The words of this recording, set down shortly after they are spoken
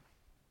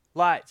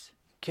Lights,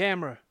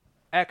 camera,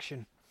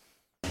 action.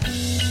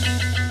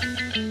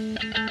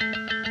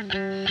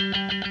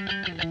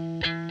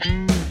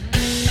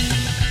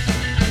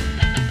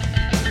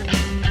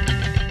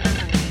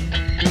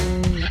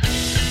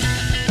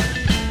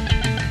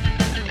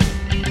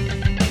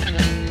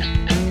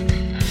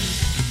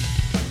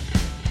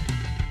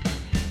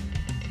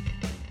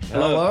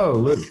 Hello,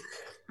 Luke.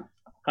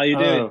 How you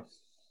doing?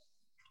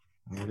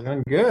 We're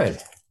doing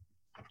good.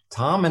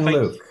 Tom and Thank-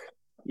 Luke.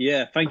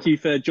 Yeah, thank you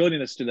for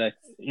joining us today.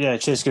 Yeah,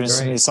 cheers for giving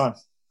us Great. some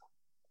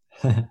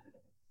time.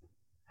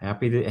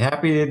 Happy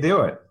to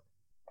do it.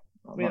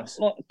 I mean, Nice.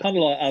 kind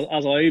of like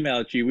as I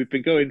emailed you, we've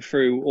been going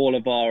through all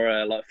of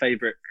our like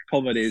favorite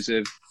comedies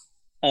of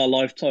our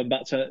lifetime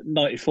back to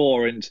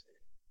 '94 and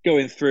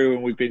going through,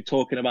 and we've been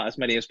talking about as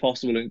many as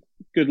possible. And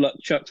Good Luck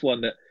Chuck's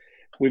one that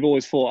we've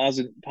always thought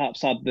hasn't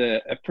perhaps had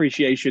the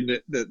appreciation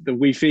that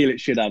we feel it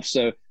should have.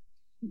 So,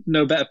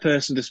 no better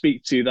person to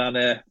speak to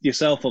than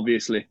yourself,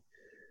 obviously.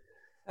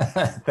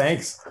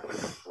 Thanks.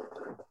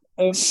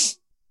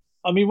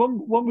 I mean,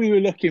 when we were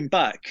looking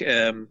back,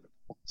 so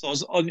I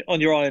was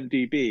on your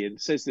IMDb, and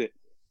it says that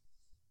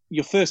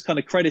your first kind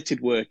of credited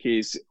work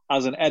is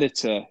as an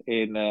editor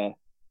in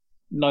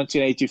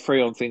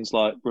 1983 on things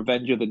like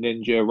Revenge of the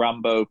Ninja,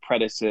 Rambo,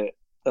 Predator,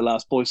 The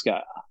Last Boy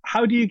Scout.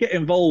 How do you get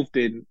involved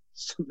in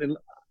something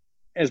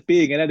as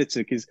being an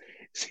editor? Because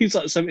it seems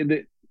like something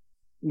that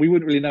we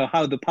wouldn't really know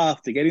how the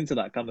path to get into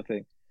that kind of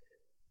thing.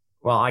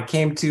 Well, I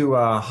came to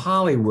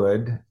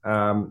Hollywood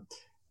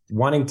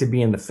wanting to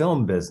be in the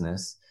film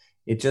business.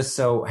 It just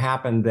so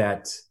happened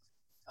that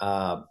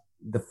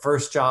the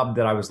first job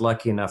that I was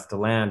lucky enough to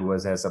land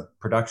was as a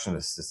production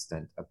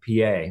assistant, a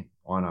PA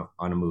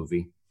on a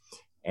movie.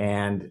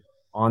 And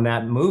on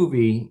that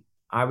movie,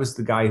 I was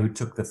the guy who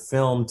took the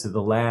film to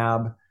the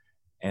lab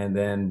and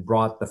then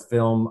brought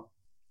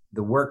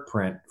the work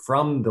print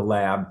from the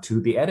lab to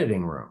the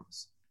editing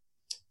rooms.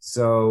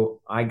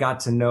 So I got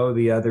to know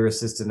the other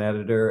assistant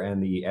editor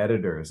and the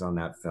editors on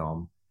that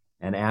film.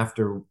 And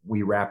after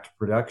we wrapped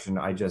production,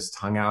 I just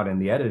hung out in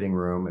the editing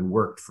room and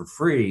worked for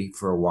free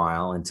for a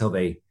while until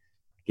they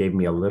gave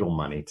me a little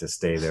money to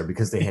stay there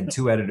because they had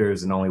two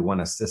editors and only one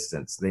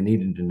assistant. So they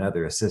needed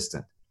another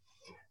assistant.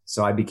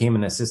 So I became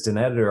an assistant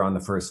editor on the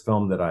first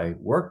film that I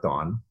worked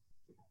on.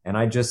 And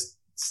I just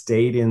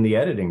stayed in the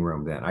editing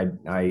room then.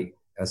 I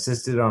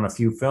assisted on a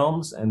few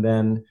films, and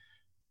then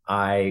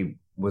I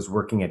was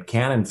working at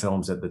Canon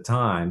Films at the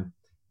time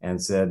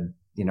and said,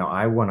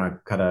 I want to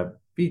cut a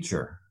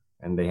feature.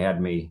 And they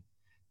had me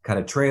cut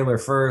a trailer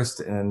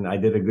first, and I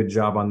did a good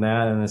job on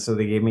that. And so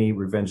they gave me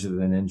Revenge of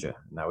the Ninja,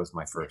 and that was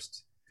my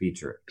first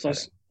feature.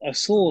 Because I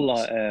saw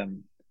like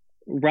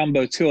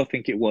Rambo 2, I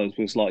think it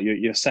was like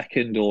your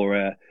second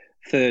or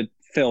third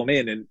film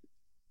in. And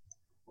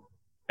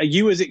are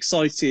you as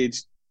excited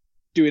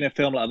doing a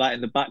film like that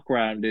in the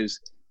background as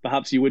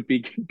perhaps you would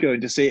be going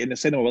to see it in the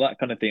cinema or that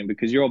kind of thing?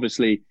 Because you're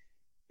obviously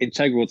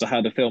integral to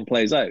how the film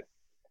plays out.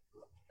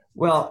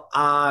 Well,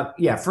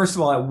 yeah, first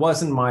of all, it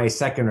wasn't my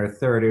second or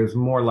third. It was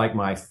more like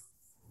my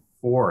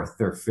fourth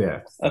or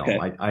fifth film. Okay.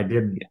 I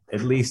did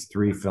at least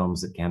 3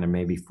 films at Canon,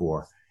 maybe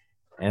 4.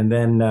 And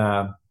then,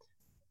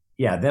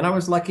 then I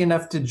was lucky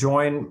enough to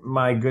join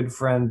my good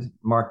friend,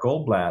 Mark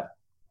Goldblatt,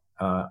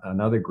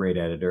 another great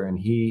editor. And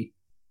he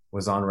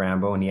was on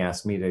Rambo, and he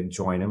asked me to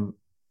join him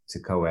to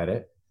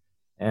co-edit.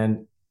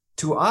 And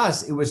to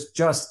us, it was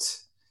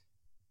just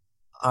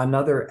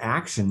another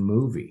action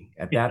movie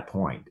at that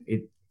point.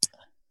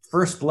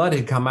 First Blood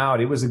had come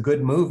out. It was a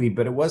good movie,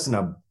 but it wasn't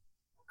a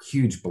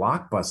huge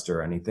blockbuster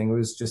or anything. It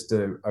was just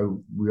a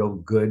real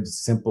good,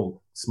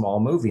 simple, small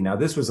movie. Now,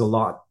 this was a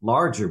lot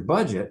larger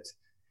budget.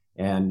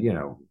 And,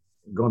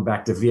 going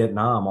back to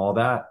Vietnam, all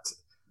that,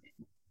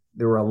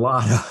 there were a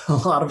lot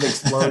of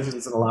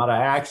explosions and a lot of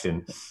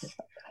action.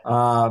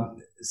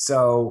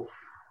 So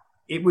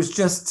it was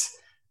just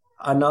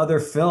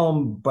another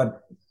film,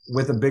 but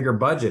with a bigger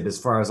budget as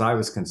far as I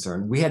was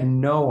concerned. We had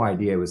no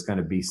idea it was going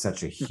to be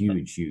such a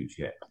huge, huge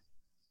hit.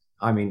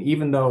 I mean,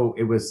 even though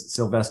it was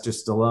Sylvester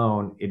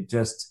Stallone,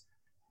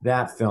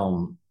 that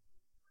film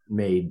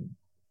made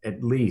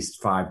at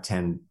least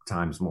 5-10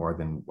 times more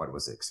than what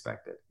was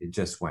expected. It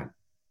just went,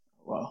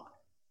 Wow.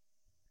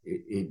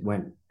 It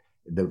went,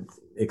 the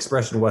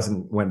expression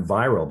went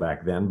viral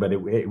back then, but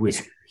it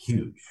was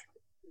huge.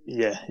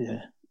 Yeah.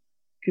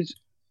 Because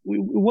we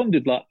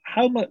wondered, like,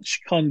 how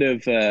much kind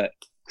of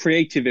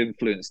creative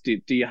influence do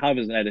you have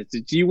as an editor?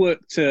 Do you work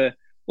to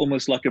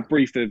almost like a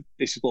brief of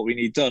this is what we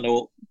need done,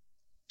 or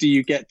do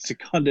you get to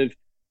kind of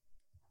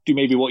do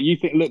maybe what you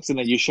think looks, and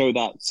then you show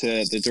that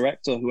to the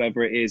director,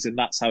 whoever it is, and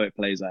that's how it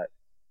plays out?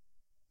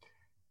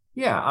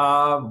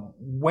 Yeah.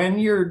 When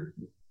you're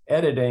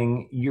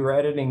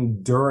editing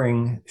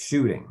during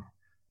shooting.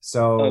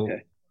 So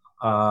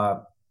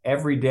Okay.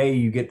 Every day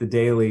you get the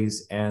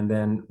dailies, and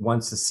then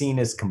once the scene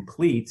is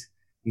complete,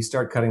 you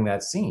start cutting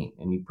that scene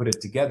and you put it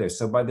together.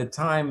 So by the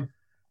time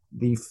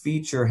the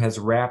feature has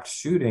wrapped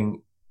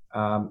shooting,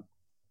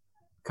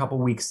 couple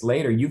weeks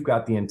later, you've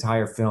got the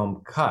entire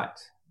film cut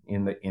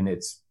in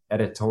its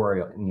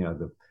editorial,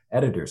 the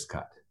editor's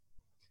cut.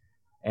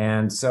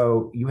 And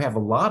so you have a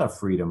lot of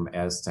freedom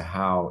as to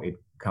how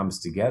it comes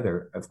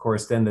together. Of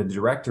course, then the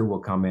director will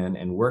come in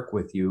and work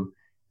with you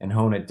and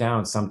hone it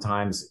down.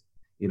 Sometimes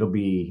it'll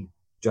be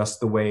just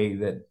the way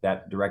that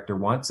that director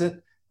wants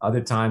it.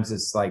 Other times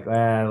it's like,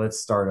 let's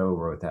start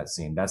over with that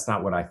scene. That's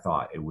not what I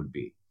thought it would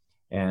be.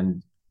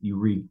 And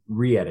you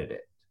re-edit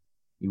it.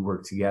 You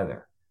work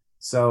together.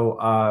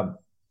 So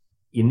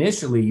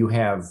initially you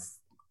have,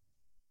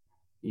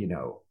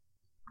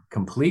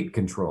 complete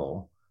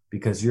control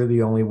because you're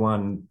the only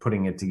one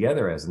putting it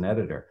together as an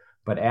editor.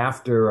 But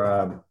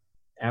after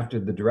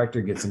the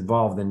director gets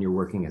involved, then you're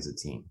working as a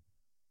team.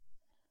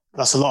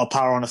 That's a lot of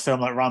power on a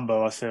film like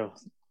Rambo, I feel.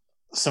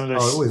 Some of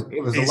those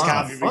it was a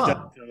lot of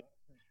fun.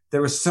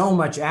 There was so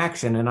much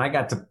action, and I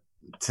got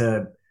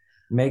to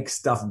make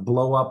stuff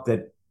blow up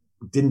that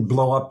didn't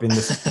blow up in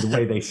the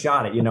way they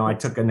shot it. I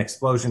took an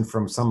explosion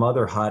from some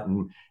other hut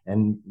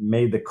and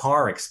made the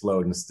car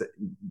explode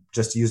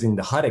just using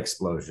the hut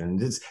explosion.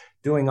 Just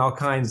doing all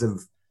kinds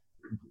of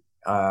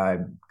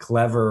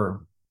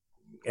clever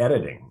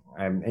editing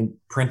and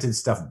printed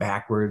stuff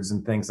backwards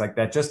and things like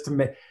that, just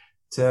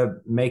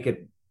to make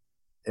it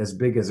as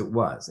big as it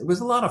was. It was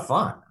a lot of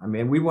fun. I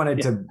mean, we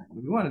wanted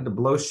to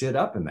blow shit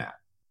up in that.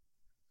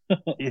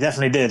 You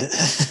definitely did.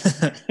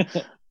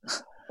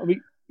 I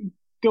mean,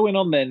 going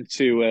on then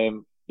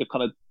to the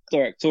kind of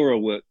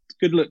directorial work.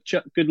 Good Luck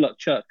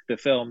Chuck, the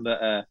film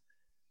that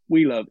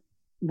we love.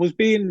 Was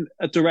being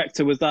a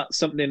director, was that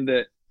something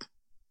that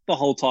the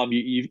whole time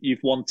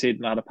you've wanted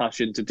and had a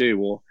passion to do,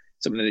 or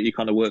something that you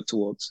kind of work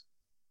towards?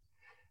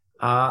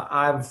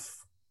 I've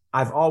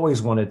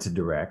always wanted to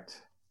direct,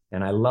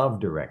 and I love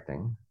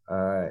directing.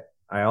 I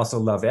also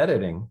love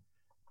editing,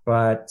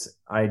 but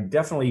I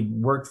definitely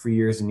worked for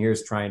years and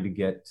years trying to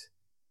get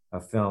a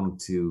film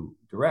to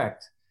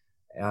direct.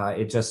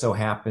 It just so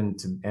happened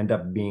to end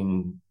up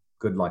being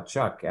Good Luck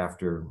Chuck.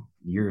 After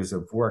years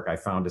of work, I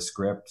found a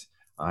script.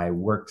 I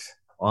worked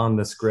on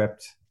the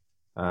script,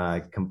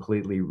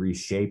 completely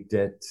reshaped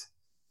it,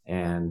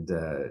 and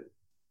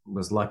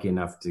was lucky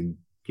enough to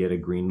get a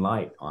green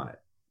light on it.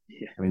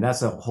 Yeah. I mean,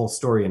 that's a whole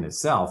story in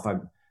itself.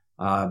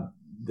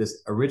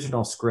 This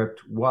original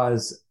script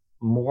was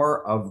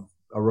more of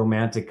a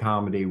romantic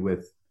comedy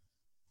with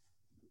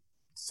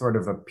sort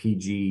of a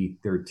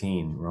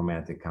PG-13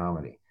 romantic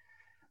comedy.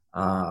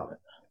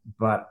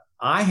 But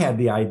I had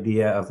the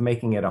idea of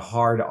making it a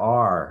hard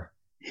R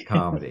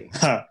comedy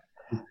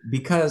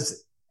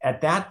because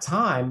at that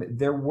time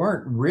there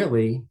weren't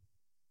really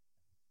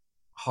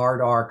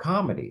hard R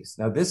comedies.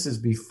 Now this is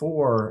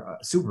before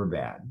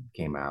Superbad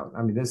came out.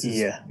 I mean, this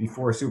is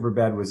before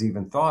Superbad was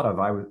even thought of.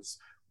 I was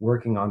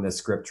working on this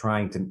script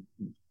trying to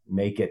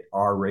make it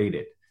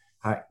R-rated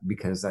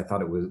because I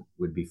thought it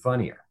would be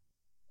funnier.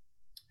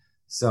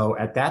 So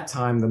at that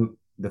time,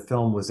 the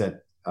film was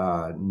at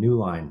New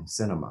Line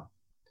Cinema,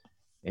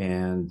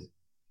 and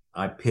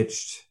I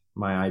pitched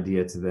my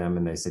idea to them,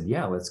 and they said,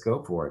 "Yeah, let's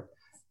go for it."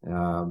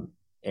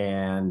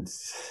 And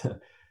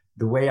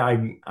the way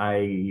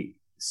I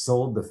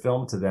sold the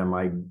film to them,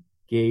 I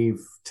gave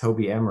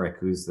Toby Emmerich,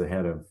 who's the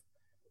head of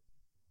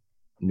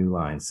New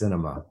Line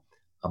Cinema,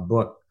 a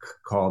book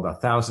called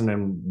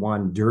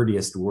 1,001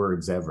 Dirtiest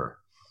Words Ever.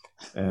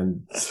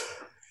 And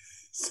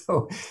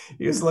so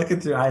he was looking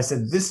through, I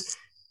said, this,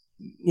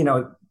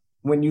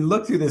 when you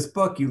look through this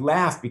book, you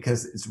laugh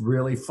because it's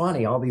really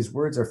funny. All these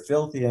words are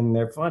filthy and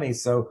they're funny.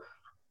 So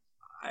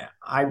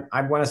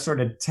I want to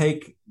sort of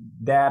take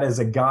that as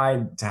a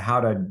guide to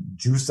how to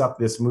juice up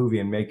this movie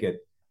and make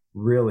it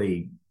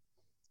really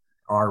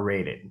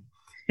R-rated.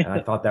 And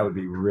I thought that would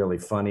be really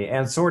funny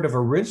and sort of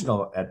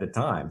original at the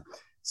time.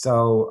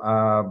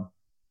 So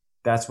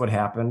that's what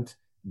happened.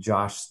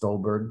 Josh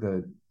Stolberg,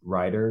 the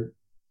writer,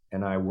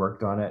 and I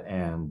worked on it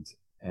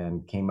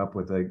and came up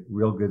with a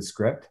real good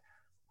script.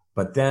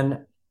 But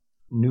then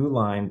New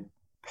Line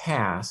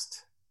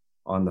passed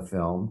on the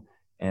film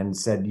and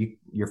said,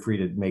 you're free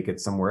to make it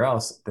somewhere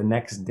else. The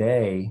next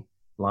day,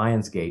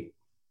 Lionsgate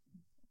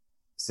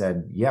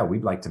said, yeah,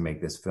 we'd like to make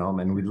this film,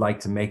 and we'd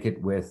like to make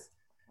it with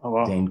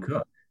Dane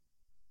Cook,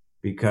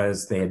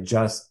 because they had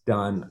just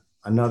done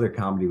another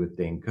comedy with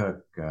Dane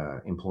Cook,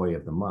 Employee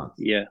of the Month.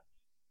 Yeah.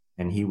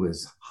 And he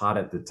was hot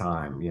at the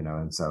time,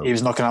 and so... He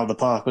was knocking out of the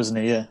park, wasn't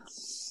he? Yeah.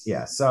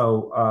 Yeah,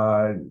 so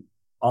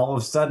all of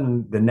a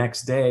sudden, the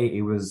next day,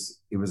 it was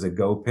a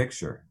go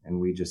picture, and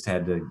we just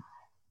had to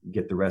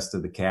get the rest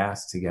of the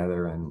cast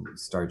together and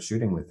start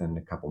shooting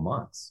within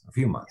a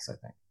few months, I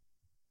think.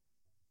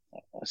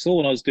 I saw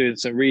when I was doing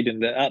some reading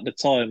that at the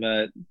time,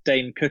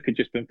 Dane Cook had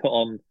just been put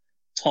on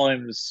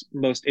Time's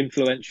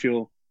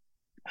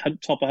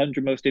top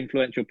 100 most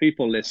influential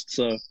people list.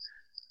 So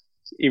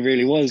he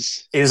really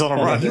was. He was on a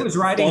run. He was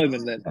riding.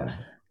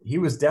 He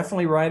was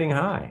definitely riding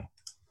high,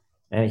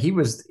 and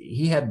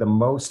he had the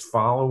most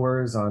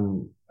followers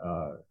on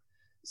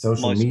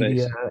social MySpace.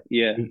 Media.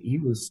 Yeah, he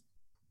was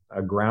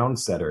a ground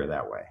setter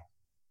that way.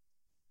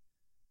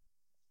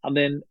 And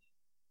then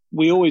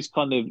we always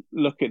kind of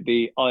look at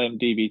the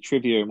IMDb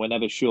trivia, and we're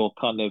never sure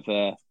kind of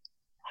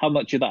how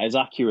much of that is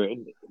accurate.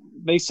 And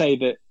they say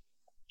that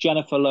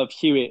Jennifer Love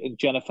Hewitt and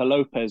Jennifer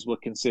Lopez were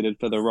considered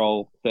for the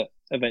role that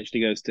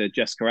eventually goes to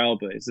Jessica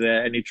Alba. Is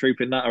there any truth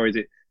in that, or is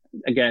it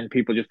again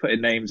people just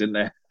putting names in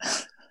there?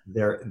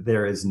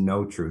 There is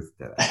no truth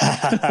to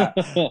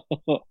that.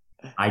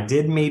 I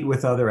did meet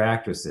with other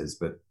actresses,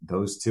 but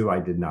those two I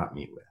did not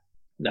meet with.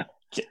 No.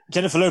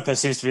 Jennifer Lopez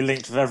seems to be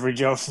linked with every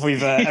job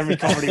every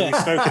comedy we've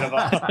spoken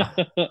about.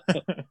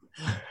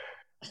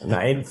 No,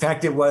 in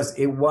fact, it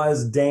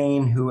was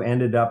Dane who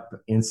ended up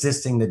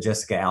insisting that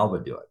Jessica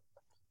Alba do it.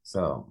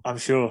 So I'm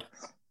sure.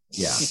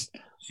 Yeah,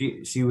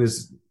 she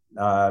was.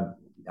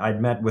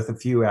 I'd met with a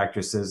few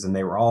actresses, and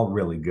they were all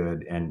really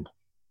good. And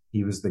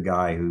he was the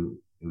guy who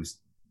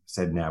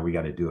said, "Now we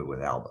got to do it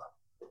with Alba."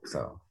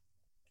 So,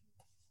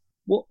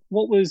 what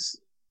was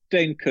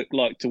Dane Cook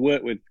like to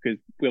work with? Because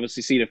we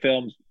obviously see the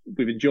films.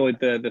 We've enjoyed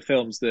the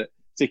films that,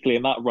 particularly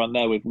in that run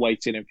there with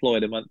Waiting in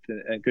Florida Month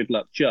and Good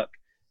Luck Chuck.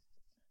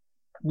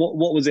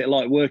 What was it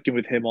like working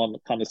with him on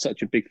kind of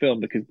such a big film?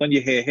 Because when you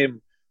hear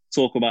him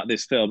talk about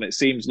this film, it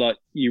seems like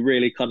you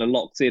really kind of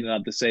locked in and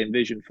had the same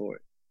vision for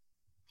it.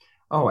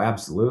 Oh,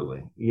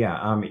 absolutely.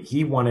 Yeah.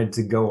 He wanted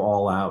to go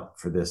all out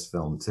for this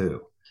film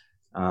too.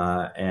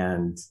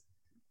 And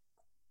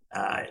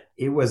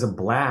it was a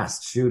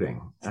blast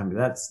shooting. I mean,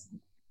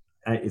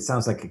 it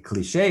sounds like a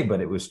cliche, but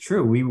it was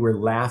true. We were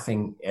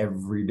laughing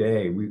every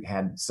day. We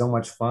had so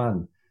much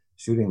fun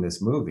shooting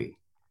this movie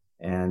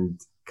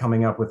and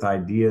coming up with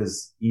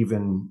ideas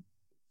even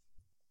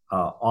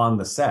on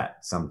the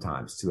set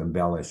sometimes to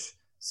embellish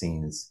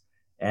scenes.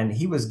 And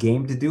he was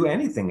game to do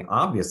anything,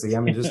 obviously. I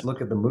mean, just look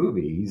at the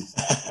movie. He's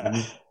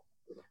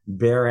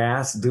bare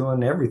ass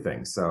doing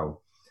everything.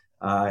 So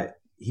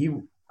he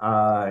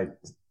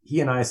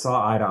and I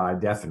saw eye to eye,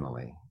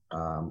 definitely.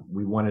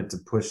 We wanted to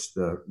push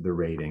the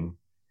rating,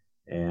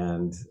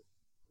 and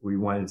we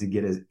wanted to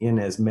get in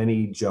as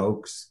many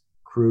jokes,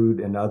 crude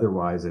and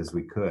otherwise, as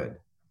we could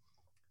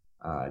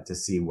to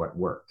see what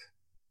worked.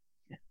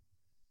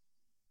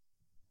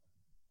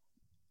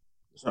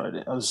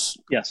 Sorry, I was.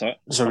 Yeah, sorry.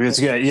 Sorry,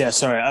 to go. Yeah,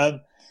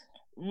 sorry.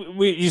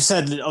 You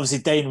said obviously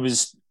Dane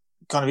was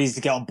kind of easy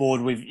to get on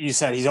board with. You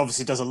said he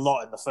obviously does a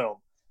lot in the film.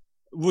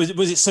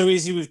 Was it so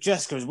easy with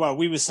Jessica as well?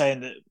 We were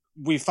saying that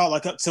we felt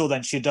like up till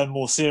then she'd done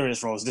more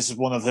serious roles. This is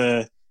one of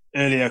her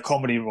earlier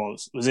comedy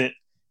roles. Was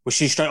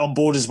she straight on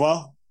board as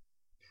well?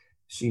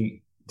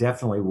 She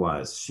definitely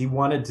was. She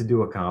wanted to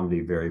do a comedy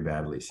very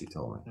badly, she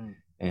told me.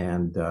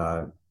 And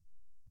I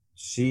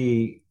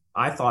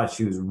thought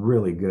she was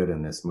really good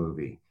in this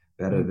movie,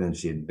 better than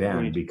she had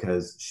been,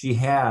 because she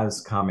has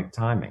comic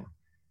timing.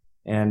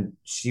 And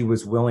she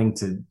was willing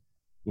to,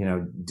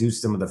 do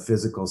some of the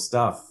physical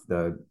stuff,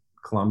 the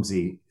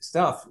clumsy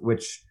stuff,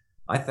 which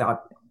I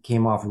thought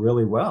came off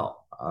really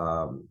well.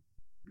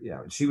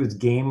 She was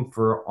game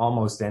for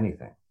almost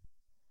anything.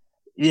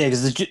 Yeah,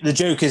 because the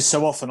joke is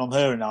so often on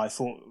her, and I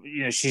thought,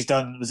 she's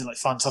done, was it like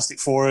Fantastic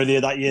Four earlier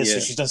that year? Yeah.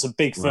 So she's done some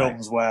big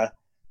films where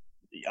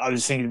I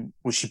was thinking,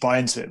 would she buy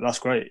into it? But that's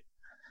great.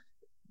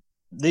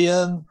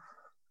 I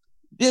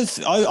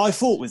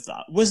thought with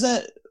that,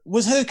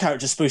 was her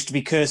character supposed to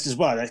be cursed as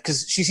well?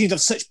 Because she seemed to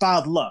have such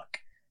bad luck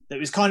that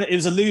it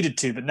was alluded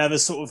to, but never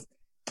sort of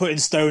put in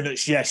stone that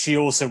she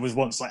also was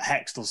once like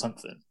hexed or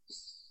something.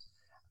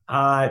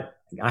 I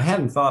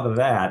hadn't thought of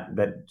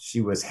that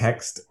she was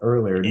hexed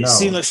earlier. It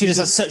seemed like she just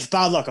had such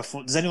bad luck. I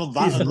thought, does anyone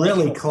that? She's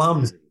really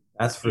clumsy.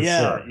 That's for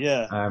sure.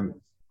 Yeah.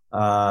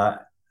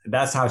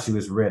 That's how she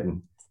was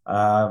written.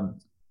 I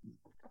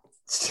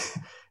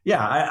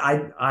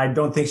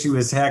don't think she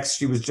was hexed.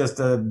 She was just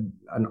an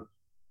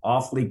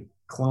awfully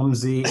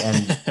clumsy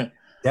and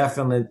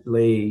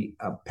definitely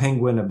a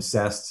penguin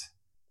obsessed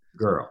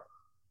girl.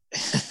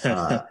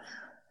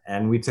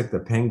 And we took the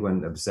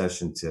penguin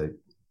obsession to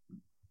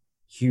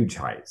huge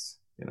heights,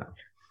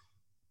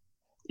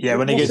 Yeah,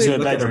 when they get to her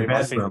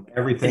bedroom,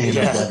 everything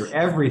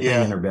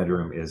in her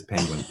bedroom is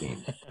penguin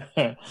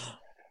themed.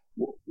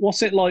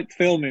 What's it like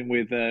filming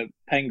with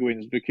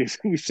penguins? Because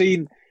we've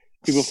seen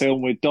people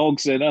film with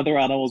dogs and other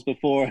animals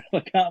before. I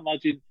can't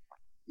imagine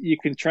you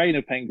can train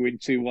a penguin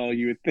too well,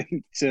 you would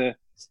think, to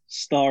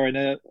star in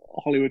a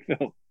Hollywood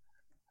film.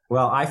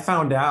 Well, I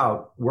found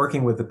out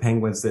working with the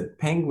penguins that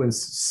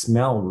penguins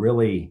smell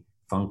really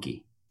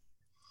funky.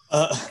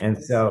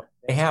 And so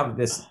they have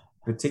this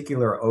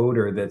particular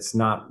odor that's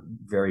not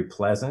very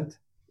pleasant.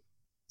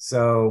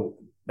 So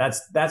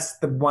that's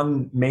the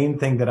one main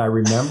thing that I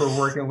remember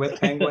working with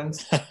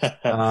penguins.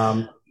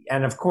 And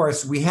of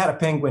course, we had a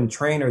penguin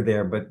trainer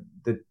there, but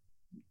the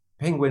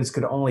penguins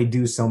could only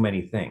do so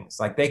many things.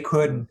 Like they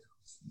could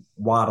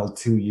waddle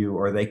to you,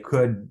 or they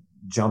could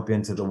jump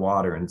into the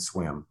water and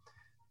swim,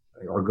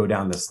 or go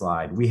down the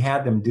slide. We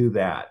had them do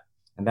that,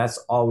 and that's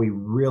all we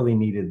really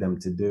needed them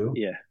to do.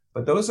 Yeah.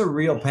 But those are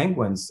real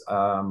penguins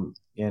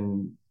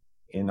in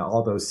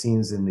all those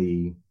scenes in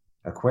the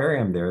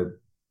aquarium there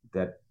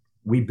that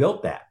we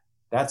built that.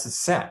 That's a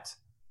set.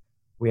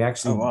 We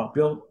actually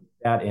built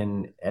that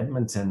in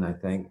Edmonton, I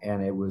think,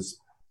 and it was,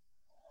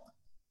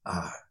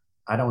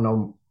 I don't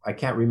know, I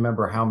can't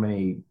remember how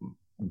many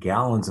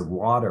gallons of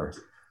water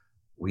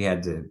we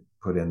had to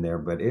put in there,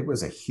 but it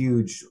was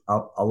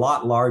a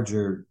lot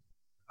larger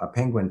a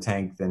penguin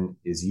tank than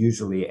is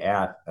usually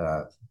at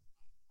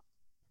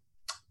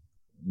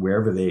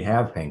wherever they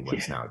have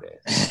penguins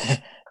nowadays.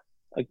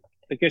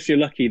 I guess you're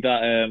lucky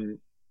that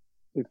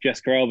with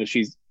Jessica Alba,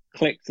 she's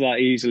clicked that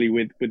easily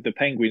with the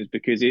penguins,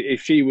 because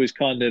if she was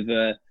kind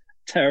of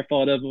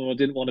terrified of them or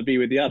didn't want to be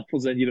with the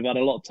animals, then you'd have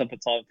had a lot tougher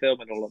time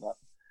filming all of that.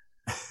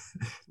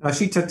 No,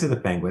 she took to the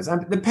penguins.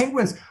 The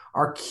penguins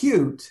are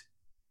cute.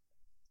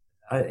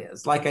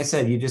 It's like I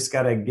said, you just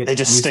got to get they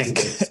just used stink.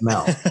 to the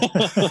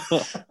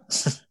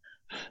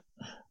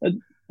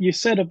smell. You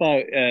said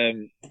about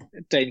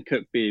Dane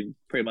Cook being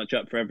pretty much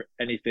up for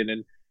anything,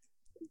 and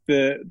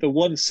the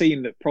one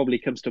scene that probably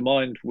comes to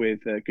mind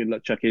with Good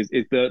Luck Chuck is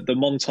the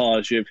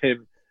montage of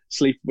him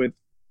sleeping with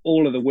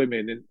all of the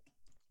women. And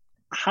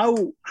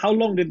how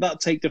long did that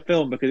take to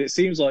film? Because it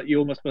seems like you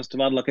almost must have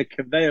had like a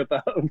conveyor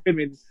belt of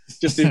women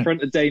just in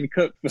front of Dane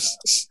Cook.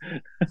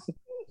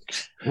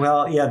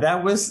 Well, yeah,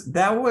 that was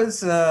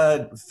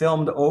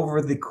filmed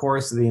over the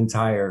course of the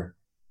entire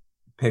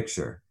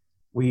picture.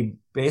 We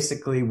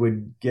basically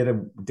would get a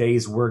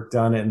day's work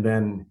done and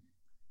then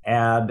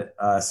add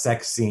a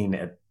sex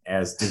scene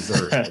as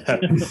dessert.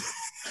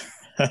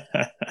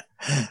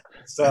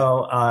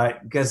 So,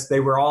 because they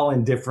were all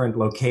in different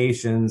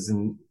locations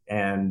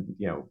and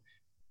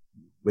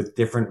with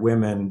different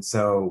women,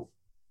 so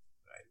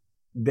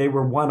they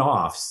were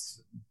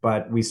one-offs,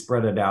 but we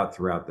spread it out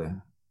throughout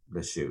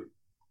the shoot.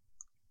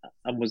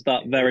 And was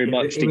that very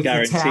much to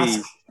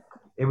guarantee?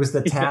 It was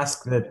the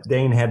task that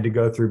Dane had to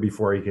go through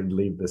before he could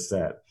leave the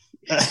set.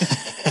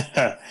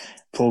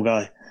 Poor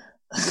guy.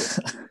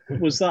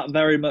 Was that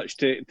very much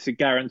to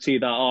guarantee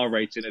that R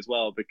rating as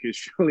well? Because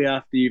surely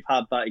after you've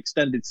had that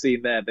extended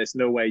scene there's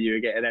no way you're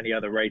getting any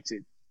other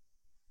rating.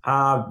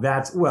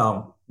 That's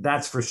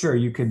for sure.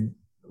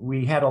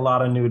 We had a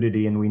lot of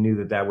nudity, and we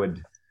knew that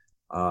would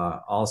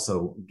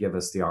also give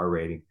us the R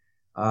rating.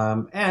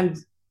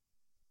 And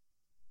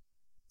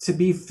to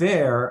be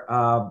fair,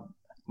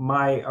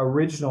 my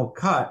original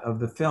cut of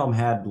the film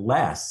had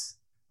less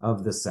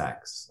of the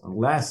sex,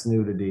 less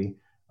nudity.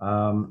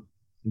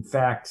 In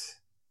fact,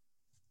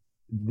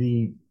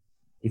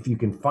 if you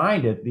can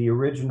find it, the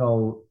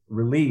original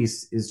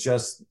release is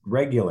just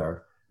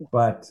regular,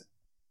 but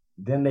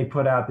then they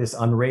put out this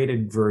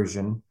unrated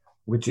version,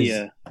 which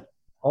is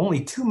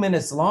only 2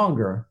 minutes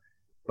longer,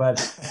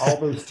 but all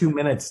those 2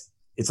 minutes,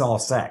 it's all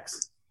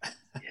sex.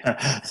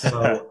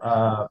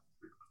 So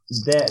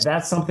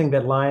that's something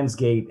that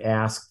Lionsgate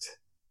asked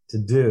to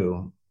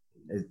do.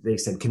 They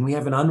said, can we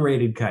have an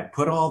unrated cut?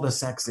 Put all the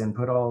sex in,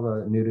 put all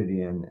the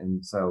nudity in.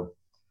 And so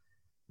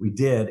we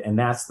did. And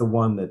that's the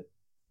one that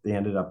they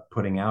ended up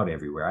putting out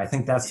everywhere. I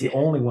think that's the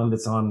only one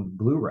that's on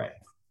Blu-ray.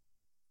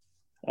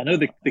 I know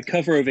the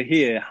cover over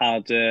here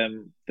had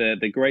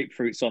the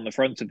grapefruits on the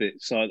front of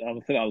it. So I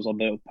think that was on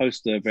the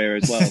poster there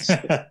as well.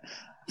 So.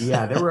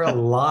 Yeah, there were a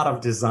lot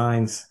of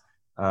designs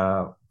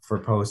for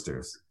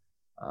posters.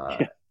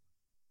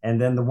 And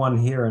then the one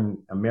here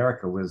in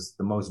America was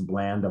the most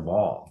bland of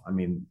all. I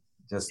mean,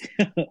 just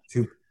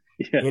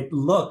it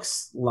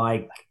looks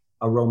like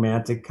a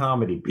romantic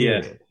comedy,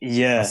 period.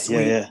 Yeah.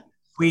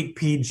 Sweet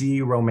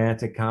PG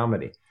romantic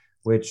comedy,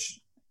 which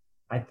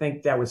I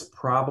think that was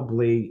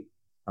probably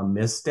a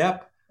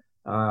misstep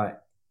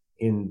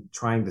in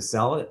trying to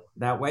sell it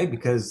that way,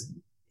 because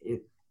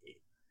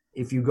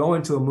if you go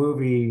into a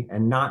movie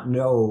and not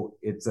know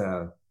it's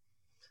a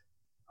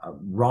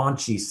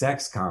raunchy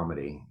sex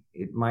comedy,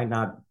 you might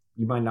not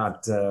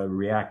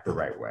react the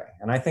right way.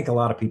 And I think a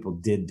lot of people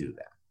did do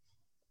that.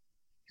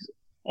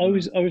 I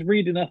was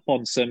reading up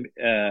on some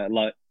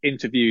like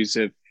interviews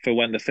for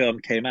when the film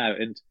came out,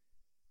 and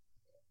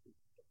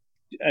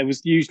it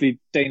was usually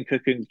Dane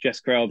Cook and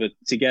Jessica Alba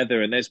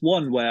together. And there's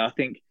one where I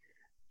think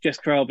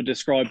Jessica Alba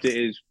described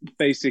it as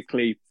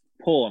basically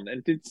porn.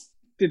 And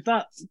did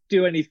that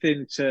do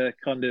anything to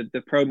kind of the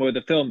promo of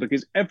the film?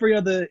 Because every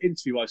other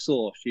interview I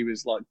saw, she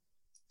was like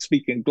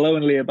speaking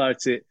glowingly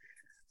about it.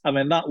 I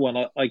mean, that one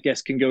I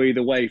guess can go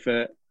either way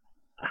for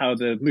how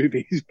the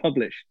movie is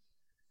published.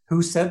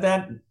 Who said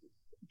that?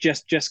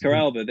 Jessica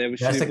Alba. There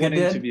was one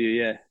interview,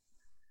 yeah.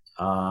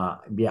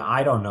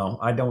 I don't know.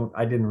 I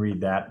didn't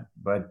read that,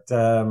 but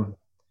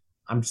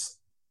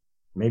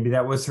maybe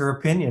that was her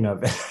opinion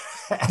of it.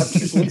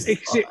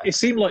 It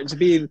seemed like to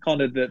be in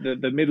kind of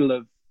the middle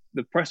of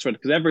the press run,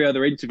 because every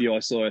other interview I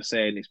saw her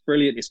saying it's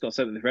brilliant, it's got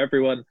something for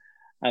everyone,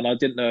 and I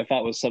didn't know if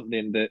that was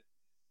something that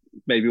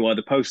maybe why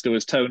the poster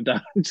was toned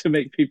down to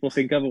make people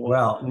think otherwise.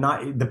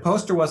 Well, the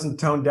poster wasn't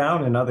toned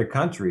down in other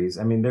countries.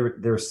 I mean, there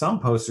were some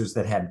posters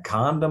that had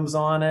condoms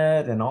on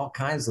it and all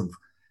kinds of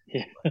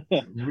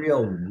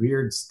real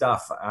weird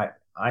stuff.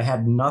 I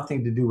had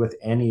nothing to do with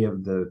any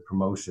of the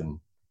promotion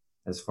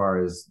as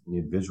far as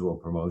the visual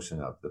promotion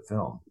of the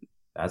film.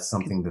 That's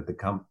something that the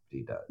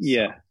company does.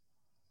 Yeah.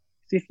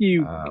 So. If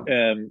you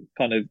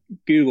kind of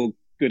Google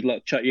Good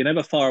Luck Chuck, you're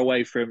never far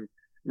away from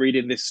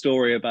reading this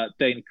story about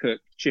Dane Cook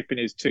chipping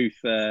his tooth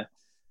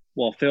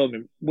while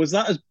filming. Was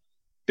that as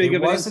big It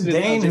of an wasn't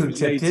incident Dane as it who was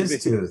chipped made to his be?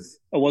 tooth.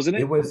 Oh, wasn't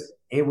it?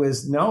 It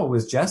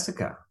was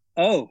Jessica.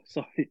 Oh,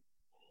 sorry.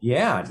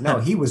 Yeah, no,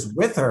 he was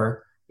with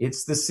her.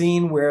 It's the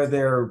scene where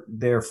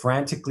they're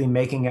frantically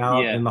making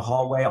out Yeah. in the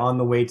hallway on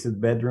the way to the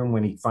bedroom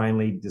when he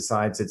finally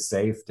decides it's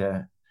safe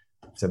to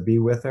be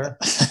with her.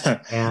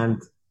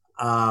 And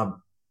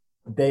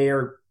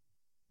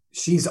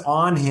she's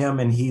on him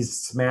and he's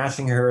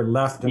smashing her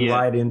left and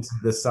right into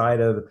the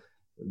side of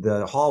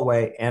the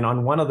hallway. And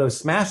on one of those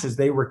smashes,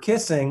 they were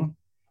kissing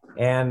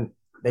and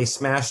they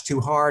smashed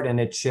too hard and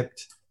it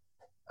chipped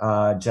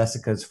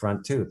Jessica's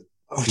front tooth.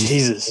 Oh,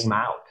 Jesus. Came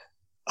out.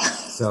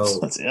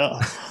 So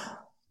yeah.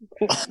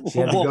 She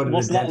had to go to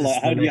What's the that dentist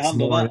like? How do you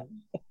handle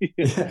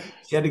that?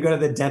 She had to go to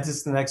the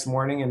dentist the next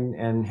morning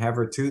and have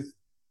her tooth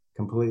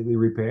completely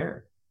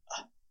repaired.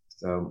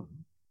 So,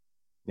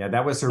 yeah,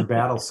 that was her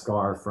battle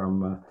scar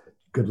from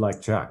Good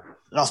Luck Chuck.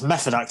 That's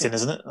method acting,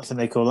 isn't it? I think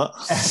they call that.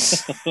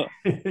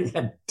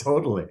 Yeah,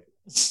 totally.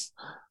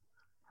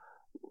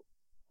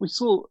 We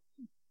saw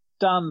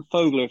Dan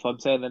Fogler, if I'm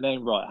saying the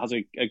name right, has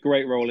a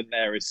great role in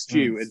there as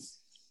Stu. And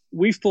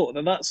we've thought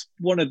that that's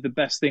one of the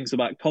best things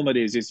about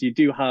comedies is you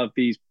do have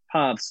these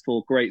paths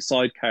for great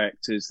side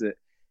characters that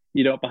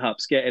you don't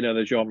perhaps get in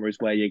other genres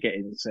where you're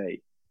getting,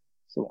 say,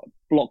 sort of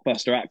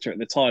blockbuster actor at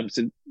the time.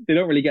 So they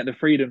don't really get the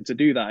freedom to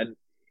do that. And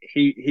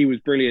he was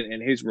brilliant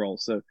in his role.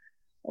 So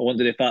I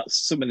wondered if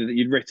that's something that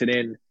you'd written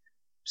in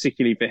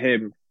particularly for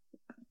him.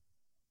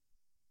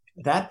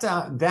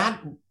 That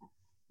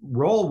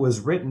role was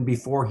written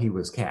before he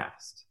was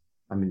cast.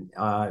 I mean,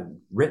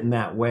 written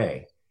that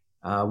way.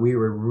 We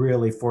were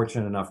really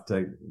fortunate enough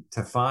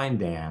to find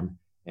Dan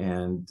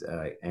and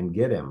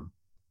get him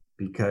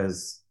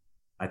because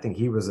I think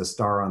he was a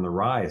star on the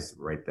rise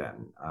right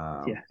then.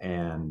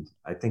 And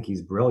I think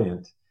he's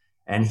brilliant.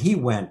 And he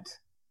went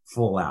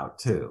full out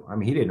too. I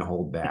mean, he didn't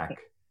hold back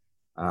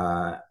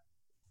at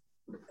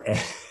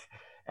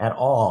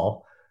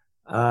all.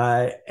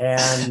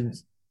 And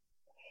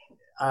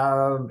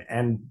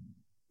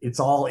it's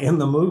all in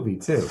the movie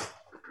too.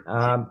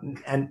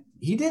 And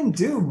he didn't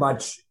do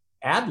much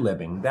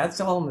ad-libbing. That's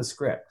all in the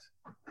script.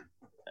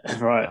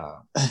 Right.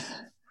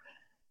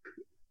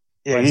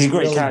 Yeah, he's a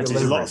great really character.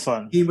 He's a lot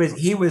deliberate. of fun.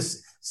 He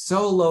was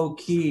so low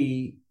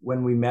key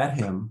when we met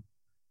him,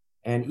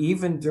 and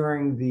even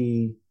during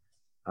the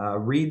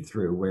read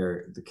through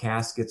where the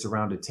cast gets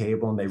around a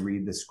table and they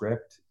read the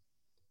script,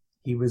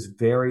 he was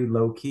very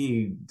low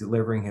key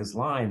delivering his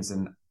lines.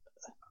 And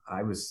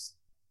I was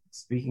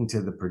speaking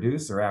to the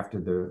producer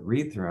after the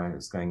read through. I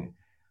was going,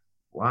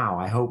 "Wow,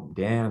 I hope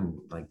Dan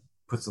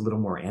puts a little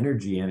more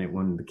energy in it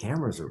when the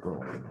cameras are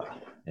rolling."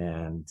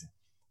 And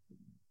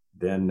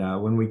then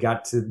when we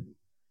got to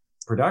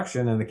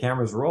production and the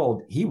cameras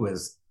rolled, he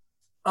was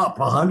up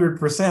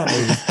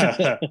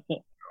 100%.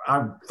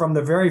 From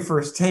the very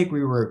first take,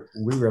 we were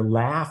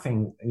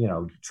laughing,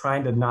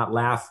 trying to not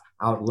laugh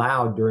out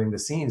loud during the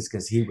scenes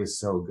because he was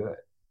so good.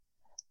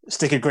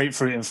 Stick a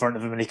grapefruit in front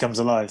of him and he comes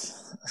alive.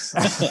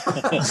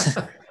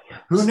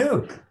 Who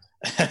knew?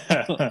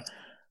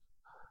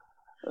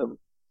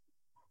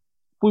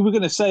 We were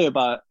going to say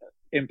about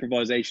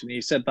improvisation.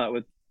 You said that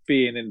with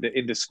being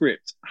in the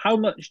script. How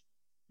much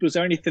was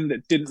there anything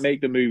that didn't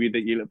make the movie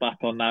that you look back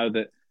on now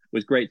that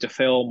was great to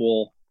film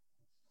or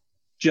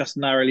just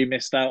narrowly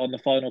missed out on the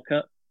final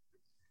cut?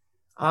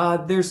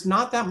 There's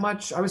not that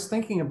much. I was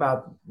thinking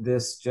about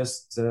this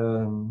just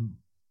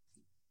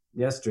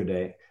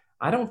yesterday.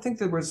 I don't think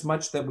there was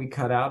much that we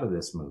cut out of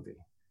this movie.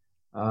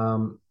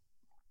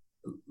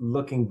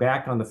 Looking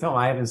back on the film,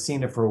 I haven't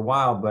seen it for a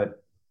while,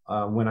 but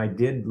when I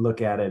did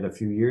look at it a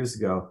few years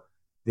ago,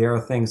 there are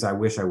things I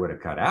wish I would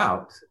have cut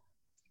out.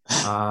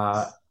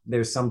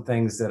 There's some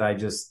things that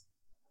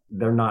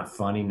they're not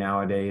funny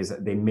nowadays.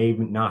 They may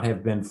not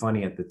have been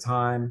funny at the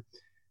time,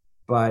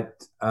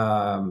 but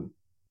and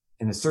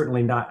it's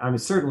certainly not. I'm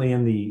certainly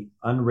in the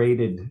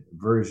unrated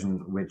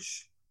version,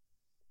 which,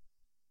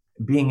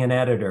 being an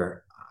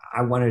editor,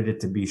 I wanted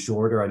it to be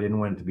shorter. I didn't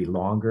want it to be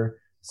longer.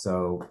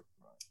 So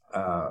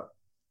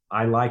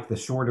I like the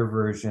shorter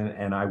version,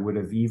 and I would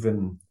have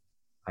even,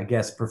 I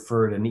guess,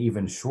 preferred an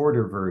even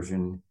shorter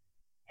version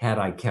had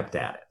I kept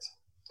at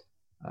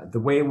it.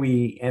 The way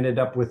we ended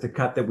up with the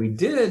cut that we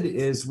did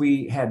is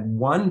we had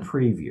one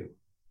preview.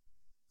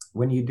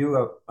 When you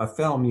do a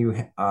film, you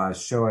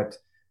show it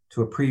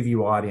to a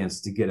preview audience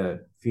to get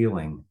a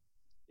feeling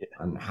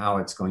on how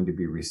it's going to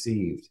be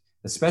received.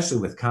 Especially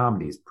with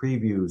comedies,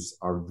 previews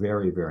are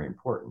very, very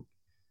important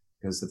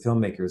because the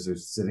filmmakers are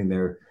sitting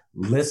there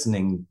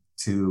listening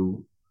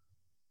to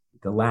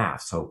the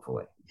laughs,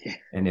 hopefully. Yeah.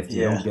 And if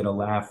you don't get a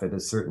laugh at a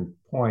certain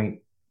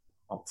point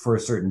for a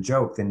certain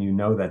joke, then you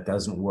know that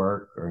doesn't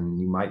work, or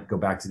you might go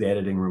back to the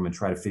editing room and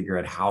try to figure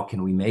out how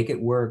can we make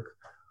it work.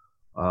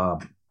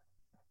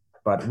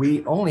 But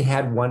we only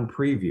had one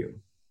preview,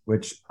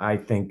 which I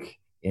think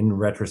in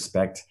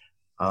retrospect,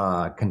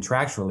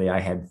 contractually I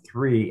had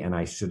 3 and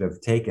I should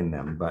have taken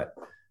them. But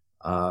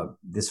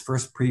this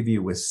first preview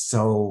was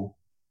so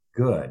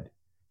good.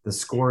 The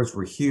scores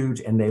were huge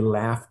and they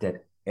laughed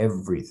at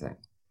everything.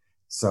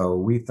 So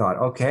we thought,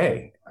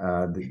 okay.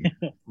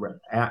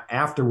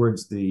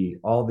 Afterwards,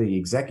 all the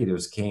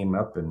executives came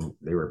up and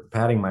they were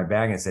patting my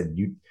back and said,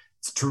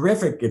 it's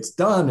terrific. It's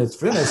done. It's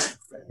finished.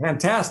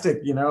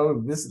 Fantastic.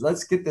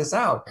 Let's get this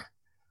out.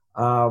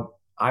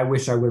 I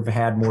wish I would have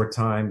had more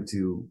time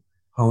to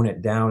hone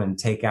it down and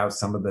take out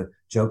some of the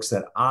jokes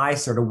that I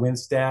sort of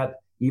winced at.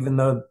 Even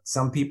though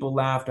some people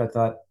laughed, I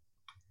thought,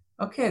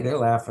 okay, they're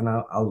laughing.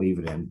 I'll leave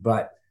it in.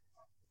 But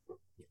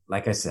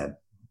like I said,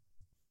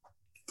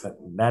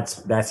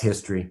 that's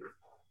history,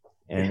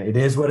 and it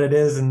is what it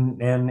is,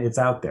 and it's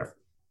out there.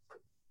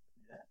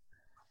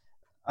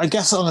 I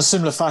guess on a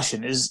similar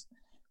fashion,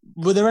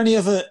 were there any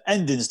other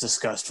endings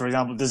discussed? For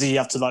example, does he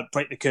have to like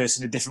break the curse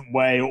in a different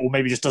way, or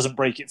maybe just doesn't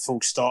break it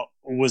full stop,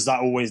 or was that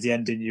always the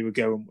ending you were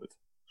going with?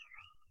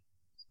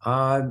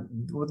 Well,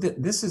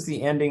 this is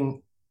the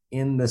ending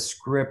in the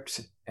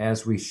script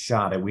as we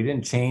shot it. We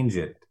didn't change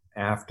it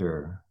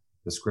after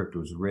the script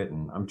was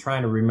written. I'm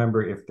trying to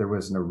remember if there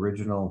was an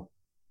original.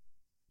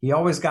 He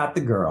always got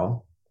the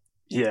girl.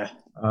 Yeah.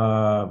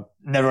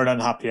 Never an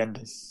unhappy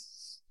ending.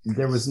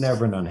 There was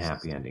never an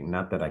unhappy ending,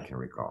 not that I can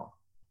recall.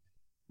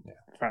 Yeah.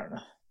 Fair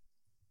enough.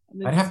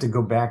 I'd have to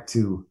go back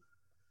to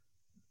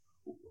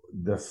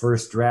the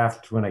first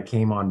draft when I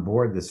came on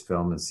board this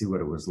film and see what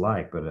it was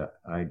like, but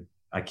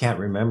I can't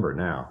remember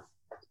now.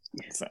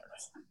 Fair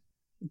enough.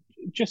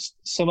 Just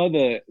some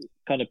other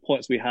kind of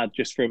points we had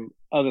just from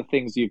other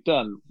things you've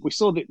done. We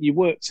saw that you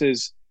worked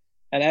as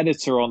an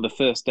editor on the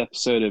first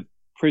episode of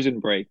Prison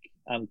Break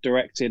and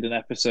directed an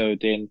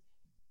episode in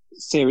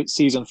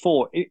season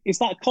 4. Is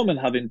that common,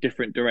 having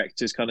different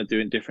directors kind of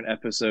doing different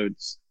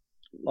episodes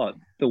like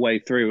the way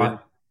through?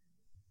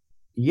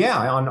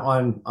 Yeah,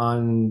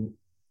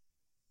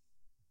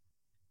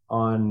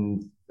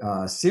 on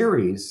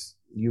series,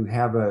 you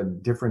have a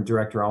different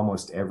director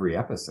almost every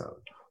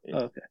episode.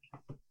 Okay.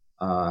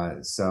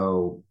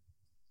 So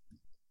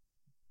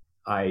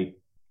I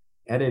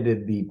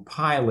edited the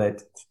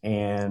pilot,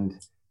 and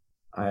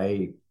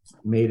I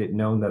made it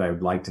known that I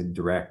would like to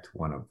direct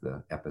one of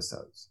the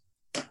episodes.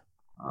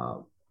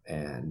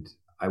 And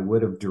I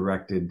would have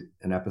directed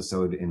an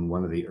episode in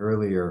one of the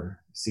earlier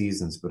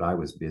seasons, but I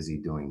was busy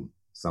doing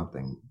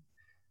something.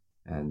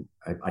 And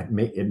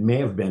it may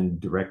have been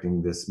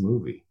directing this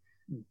movie.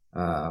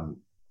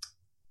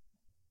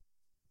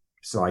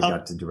 So I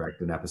got to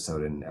direct an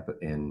episode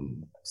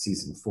in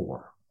season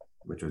 4,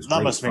 which was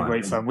that must have been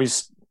great fun.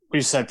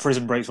 We've said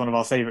Prison Break's one of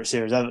our favorite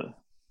series ever.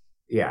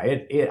 Yeah,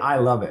 I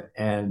love it.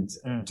 And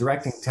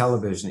directing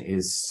television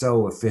is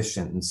so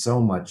efficient and so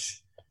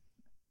much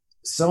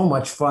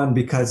fun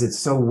because it's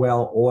so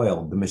well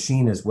oiled. The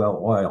machine is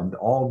well oiled.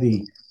 All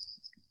the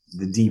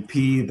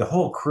DP, the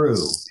whole crew,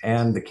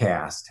 and the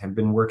cast have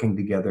been working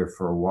together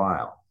for a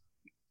while,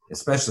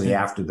 especially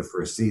after the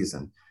first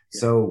season. Yeah.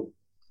 So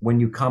when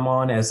you come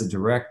on as a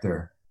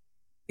director,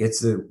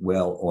 it's a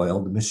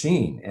well-oiled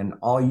machine, and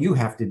all you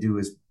have to do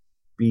is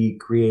be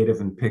creative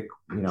and pick,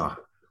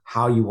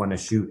 how you want to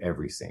shoot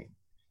every scene,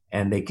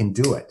 and they can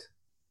do it.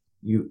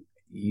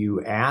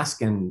 You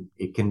ask, and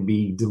it can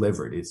be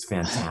delivered. It's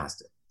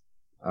fantastic.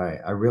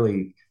 I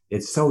really,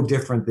 it's so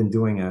different than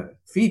doing a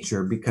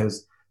feature,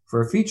 because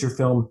for a feature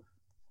film,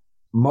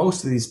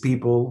 most of these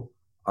people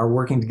are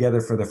working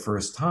together for the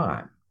first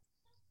time.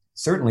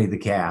 Certainly the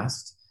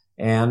cast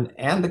and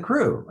the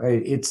crew.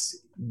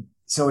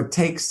 So it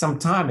takes some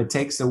time. It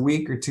takes a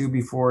week or two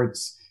before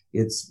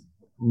it's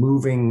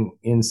moving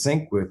in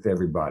sync with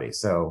everybody.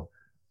 So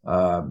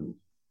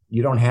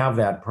you don't have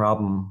that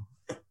problem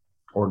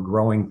or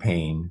growing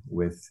pain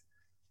with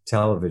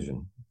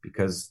television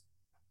because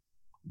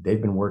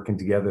they've been working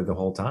together the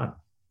whole time.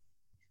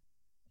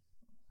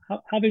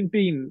 Having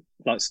been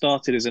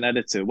started as an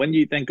editor, when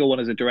you then go on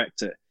as a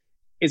director,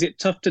 is it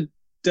tough to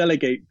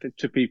delegate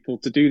to people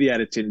to do the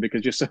editing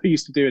because you're so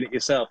used to doing it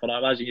yourself? And I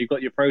imagine you've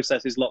got your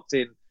processes locked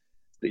in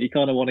that you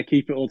kind of want to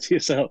keep it all to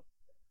yourself.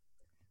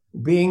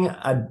 Being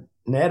an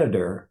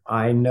editor,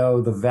 I know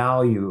the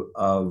value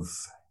of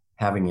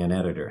having an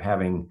editor,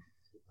 having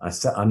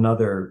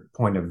another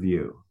point of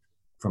view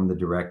from the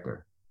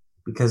director,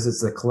 because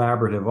it's a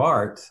collaborative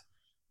art.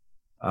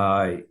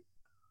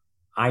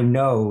 I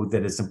know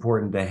that it's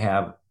important to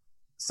have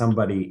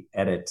somebody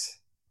edit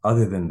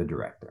other than the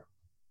director.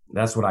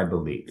 That's what I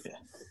believe.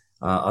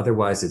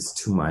 Otherwise, it's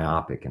too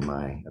myopic, in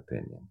my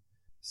opinion.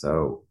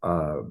 So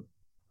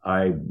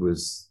I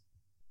was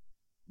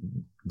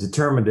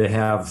determined to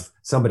have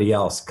somebody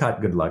else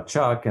cut Good Luck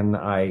Chuck, and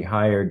I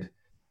hired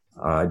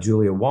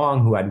Julia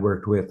Wong, who I'd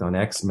worked with on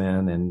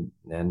X-Men,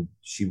 and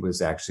she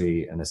was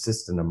actually an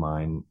assistant of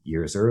mine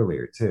years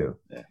earlier too,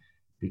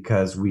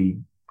 because we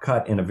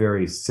cut in a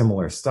very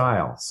similar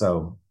style.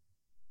 So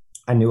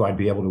I knew I'd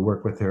be able to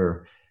work with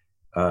her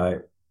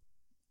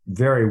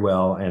very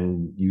well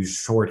and use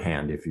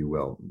shorthand, if you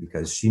will,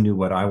 because she knew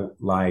what I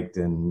liked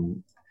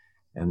and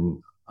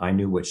I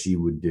knew what she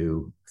would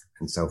do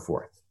and so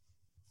forth.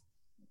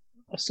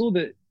 I saw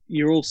that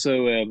you're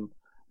also, I think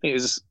it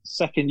was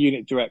second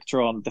unit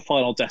director on The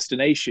Final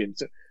Destination.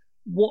 So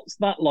what's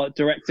that like,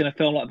 directing a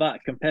film like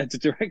that compared to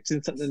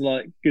directing something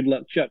like Good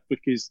Luck Chuck?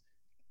 Because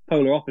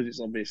polar opposites,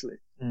 obviously.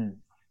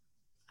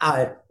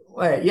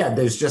 Well, yeah,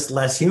 there's just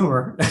less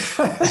humor.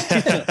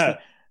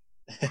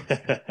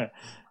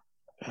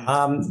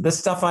 The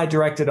stuff I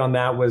directed on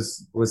that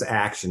was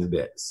action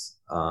bits.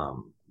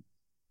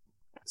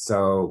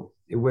 So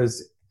it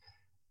was,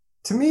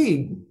 to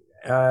me,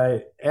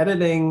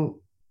 editing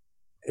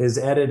is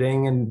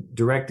editing and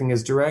directing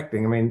is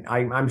directing. I mean,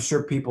 I'm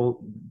sure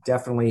people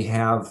definitely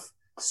have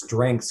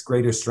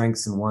greater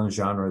strengths in one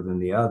genre than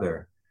the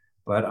other,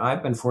 but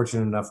I've been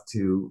fortunate enough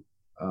to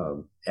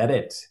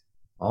edit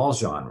all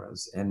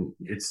genres, and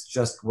it's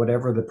just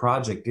whatever the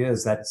project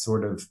is that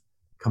sort of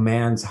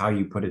commands how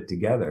you put it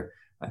together.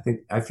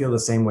 I feel the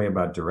same way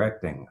about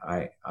directing.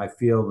 I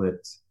feel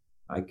that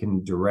I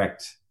can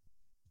direct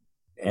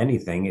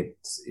anything.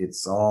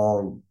 It's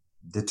all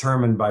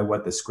determined by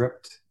what the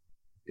script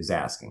is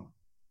asking.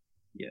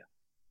 Yeah.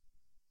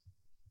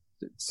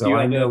 So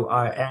I know,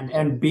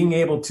 and being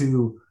able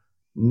to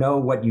know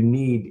what you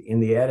need in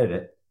the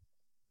edit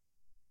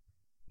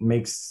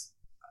makes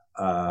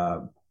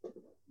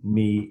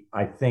me,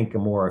 I think, a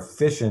more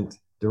efficient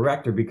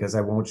director, because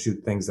I won't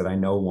shoot things that I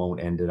know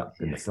won't end up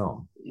in the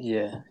film.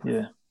 Yeah.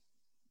 Do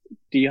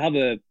you have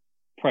a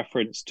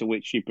preference to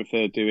which you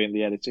prefer doing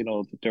the editing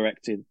or the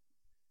directing?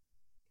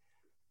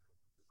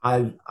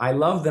 I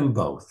love them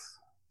both.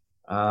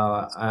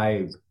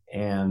 I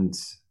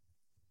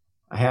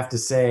have to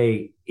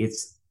say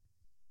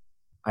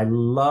I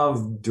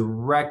love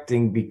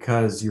directing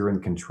because you're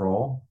in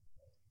control,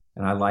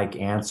 and I like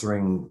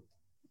answering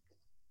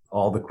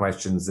all the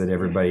questions that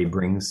everybody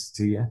brings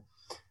to you.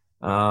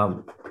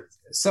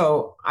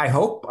 So I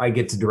hope I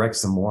get to direct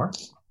some more.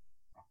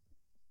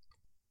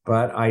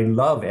 But I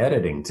love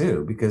editing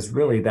too, because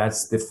really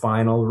that's the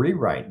final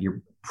rewrite.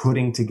 You're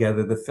putting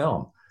together the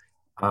film.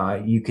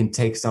 You can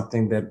take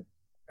something that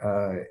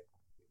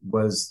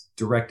was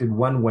directed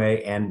one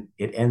way and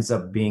it ends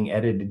up being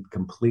edited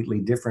completely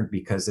different,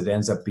 because it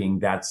ends up being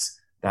that's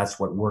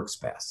what works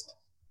best.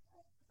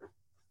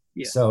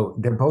 Yeah. So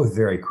they're both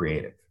very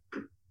creative.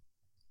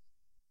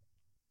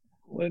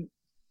 Well,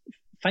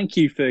 thank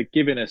you for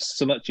giving us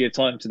so much of your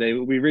time today.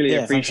 We really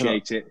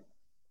appreciate it.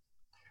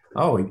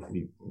 Oh,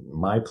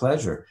 my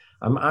pleasure.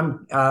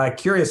 I'm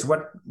curious,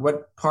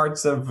 what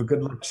parts of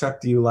Good Luck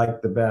Chuck do you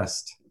like the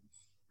best?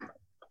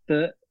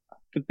 The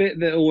bit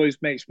that always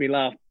makes me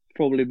laugh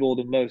probably more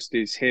than most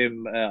is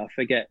him, I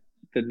forget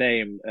the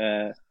name,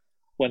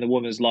 when the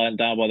woman's lying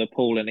down by the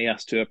pool and he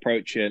has to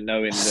approach her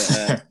knowing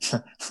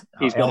that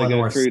he's got to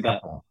go through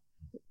that.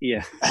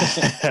 Yeah.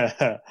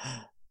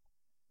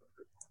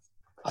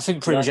 I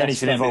think pretty much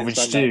anything involving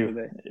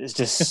Stu is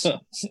just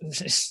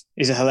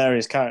he's a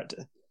hilarious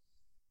character.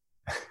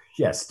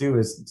 Yeah, Stu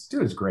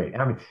is great.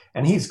 I mean,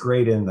 and he's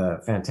great in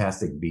the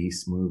Fantastic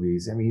Beasts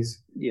movies. I mean,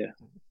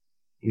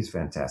 he's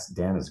fantastic.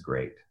 Dan is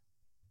great.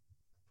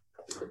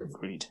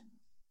 Agreed.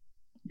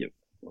 Yep.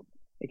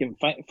 Again,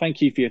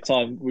 thank you for your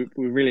time. We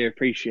really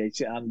appreciate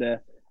it, and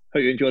hope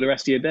you enjoy the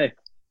rest of your day.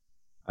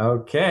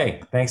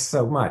 Okay, thanks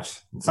so much.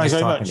 Thanks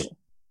very much.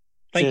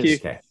 Thank you.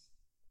 Okay.